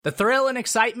The thrill and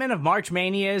excitement of March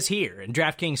Mania is here, and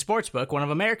DraftKings Sportsbook, one of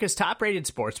America's top-rated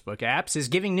sportsbook apps, is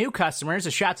giving new customers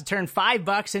a shot to turn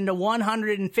 $5 into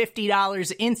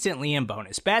 $150 instantly in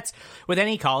bonus bets with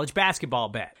any college basketball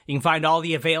bet. You can find all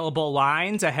the available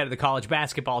lines ahead of the college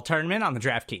basketball tournament on the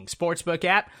DraftKings Sportsbook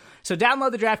app. So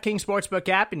download the DraftKings Sportsbook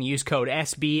app and use code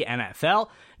SBNFL.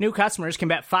 New customers can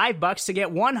bet $5 to get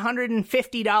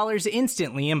 $150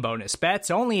 instantly in bonus bets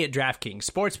only at DraftKings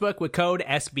Sportsbook with code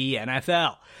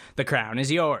SBNFL. The crown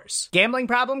is yours. Gambling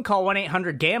problem? Call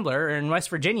 1-800-GAMBLER, or in West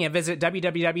Virginia, visit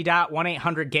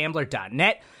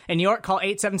www.1800gambler.net. In New York, call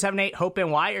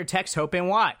 877-8-HOPE-NY or text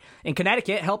HOPE-NY. In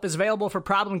Connecticut, help is available for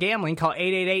problem gambling. Call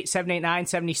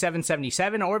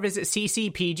 888-789-7777 or visit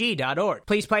ccpg.org.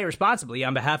 Please play responsibly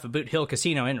on behalf of Boot Hill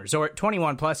Casino and Resort.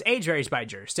 21 plus, age varies by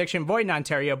jurisdiction. Void in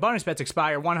Ontario. Bonus bets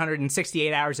expire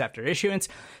 168 hours after issuance.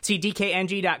 See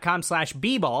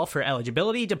dkng.com/bball for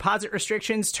eligibility, deposit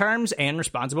restrictions, terms, and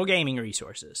responsible gaming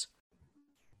resources.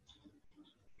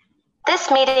 This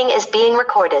meeting is being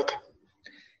recorded.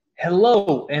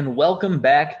 Hello, and welcome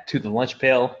back to the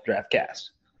LunchPail DraftCast.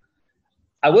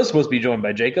 I was supposed to be joined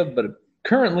by Jacob, but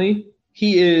currently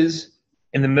he is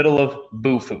in the middle of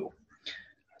Boo-Foo.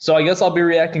 So I guess I'll be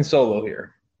reacting solo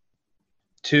here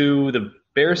to the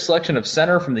Bears selection of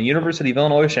center from the University of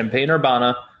Illinois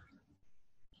Champaign-Urbana,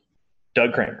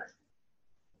 Doug Kramer.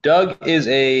 Doug is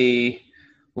a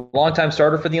longtime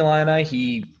starter for the Illini.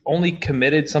 He only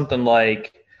committed something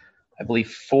like, I believe,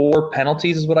 4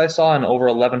 penalties is what I saw in over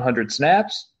 1,100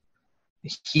 snaps.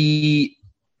 He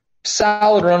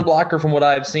solid run blocker from what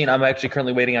I've seen. I'm actually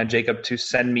currently waiting on Jacob to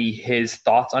send me his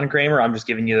thoughts on Kramer. I'm just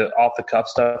giving you off-the-cuff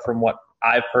stuff from what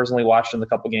I've personally watched in the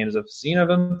couple games I've seen of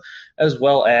him, as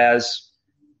well as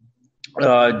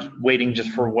waiting just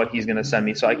for what he's going to send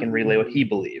me so I can relay what he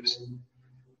believes.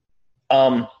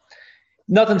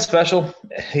 Nothing special.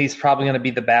 He's probably going to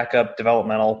be the backup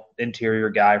developmental interior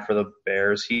guy for the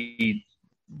Bears. He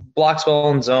blocks well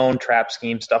in zone, trap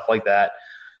scheme, stuff like that.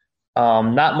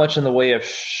 Not much in the way of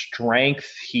strength.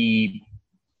 He's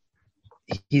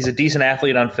a decent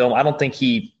athlete on film. I don't think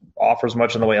he offers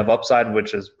much in the way of upside,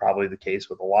 which is probably the case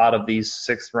with a lot of these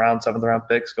 6th round, 7th round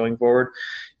picks going forward.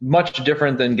 Much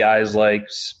different than guys like,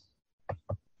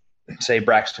 say,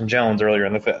 Braxton Jones earlier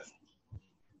in the 5th.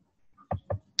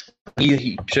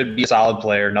 He should be a solid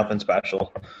player, nothing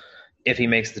special. If he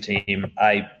makes the team,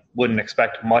 I wouldn't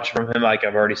expect much from him. Like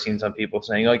I've already seen some people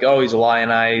saying, like, oh, he's a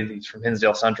Illini, he's from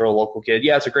Hinsdale Central, local kid.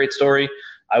 Yeah, it's a great story.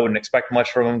 I wouldn't expect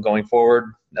much from him going forward,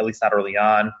 at least not early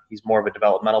on. He's more of a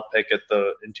developmental pick at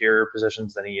the interior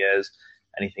positions than he is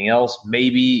anything else.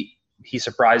 Maybe he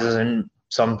surprises in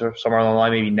somewhere along the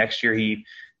line. Maybe next year he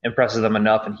impresses them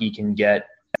enough and he can get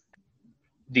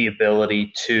the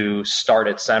ability to start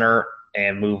at center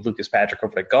and move Lucas Patrick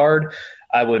over to guard.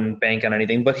 I wouldn't bank on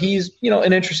anything, but he's,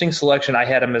 an interesting selection. I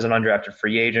had him as an undrafted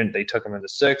free agent. They took him in the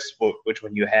 6th, which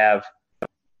when you have,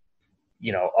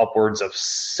 upwards of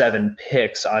 7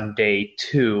 picks on day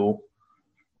 2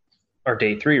 or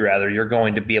day 3 rather, you're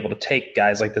going to be able to take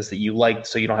guys like this that you like,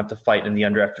 so you don't have to fight in the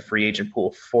undrafted free agent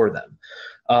pool for them.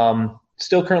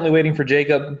 Still currently waiting for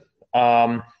Jacob.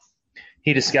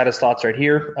 He just got his thoughts right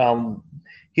here.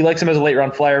 He likes him as a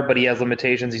late-round flyer, but he has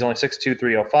limitations. He's only 6'2",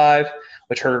 305,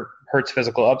 which hurts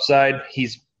physical upside.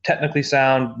 He's technically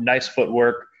sound, nice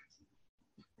footwork.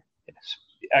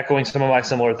 Echoing some of my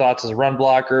similar thoughts as a run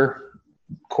blocker,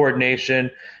 coordination.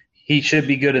 He should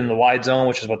be good in the wide zone,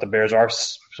 which is what the Bears are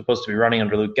supposed to be running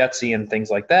under Luke Getsy and things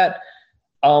like that.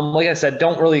 Like I said,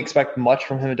 don't really expect much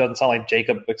from him. It doesn't sound like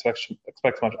Jacob expects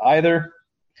much either.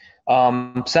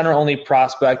 Center-only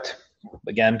prospect.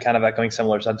 Again, kind of echoing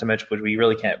similar sentiments, which we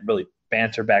really can't really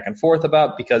banter back and forth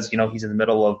about because, he's in the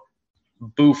middle of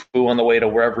Boo-Foo on the way to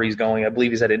wherever he's going. I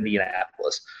believe he's at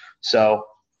Indianapolis. So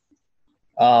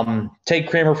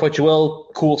take Kramer for what you will.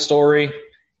 Cool story.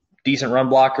 Decent run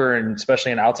blocker, and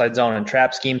especially in outside zone and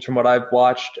trap schemes from what I've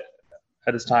watched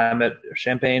at his time at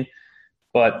Champaign.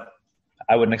 But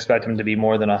I wouldn't expect him to be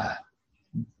more than a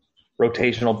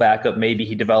rotational backup. Maybe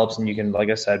he develops and you can, like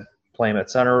I said, play him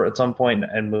at center at some point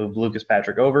and move Lucas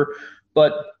Patrick over.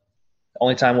 But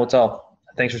only time will tell.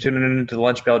 Thanks for tuning in to the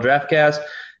LunchPail DraftCast.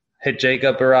 Hit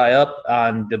Jacob or I up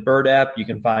on the Bird app. You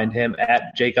can find him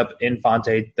at Jacob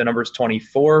Infante. The number's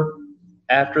 24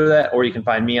 after that. Or you can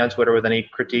find me on Twitter with any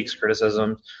critiques,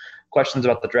 criticisms, questions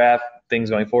about the draft, things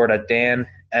going forward at Dan,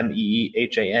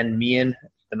 Meehan, Meehan.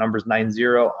 The number's 90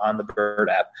 on the Bird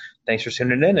app. Thanks for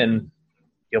tuning in, and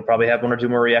you'll probably have 1 or 2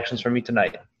 more reactions from me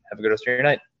tonight. Have a good rest of your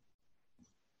night.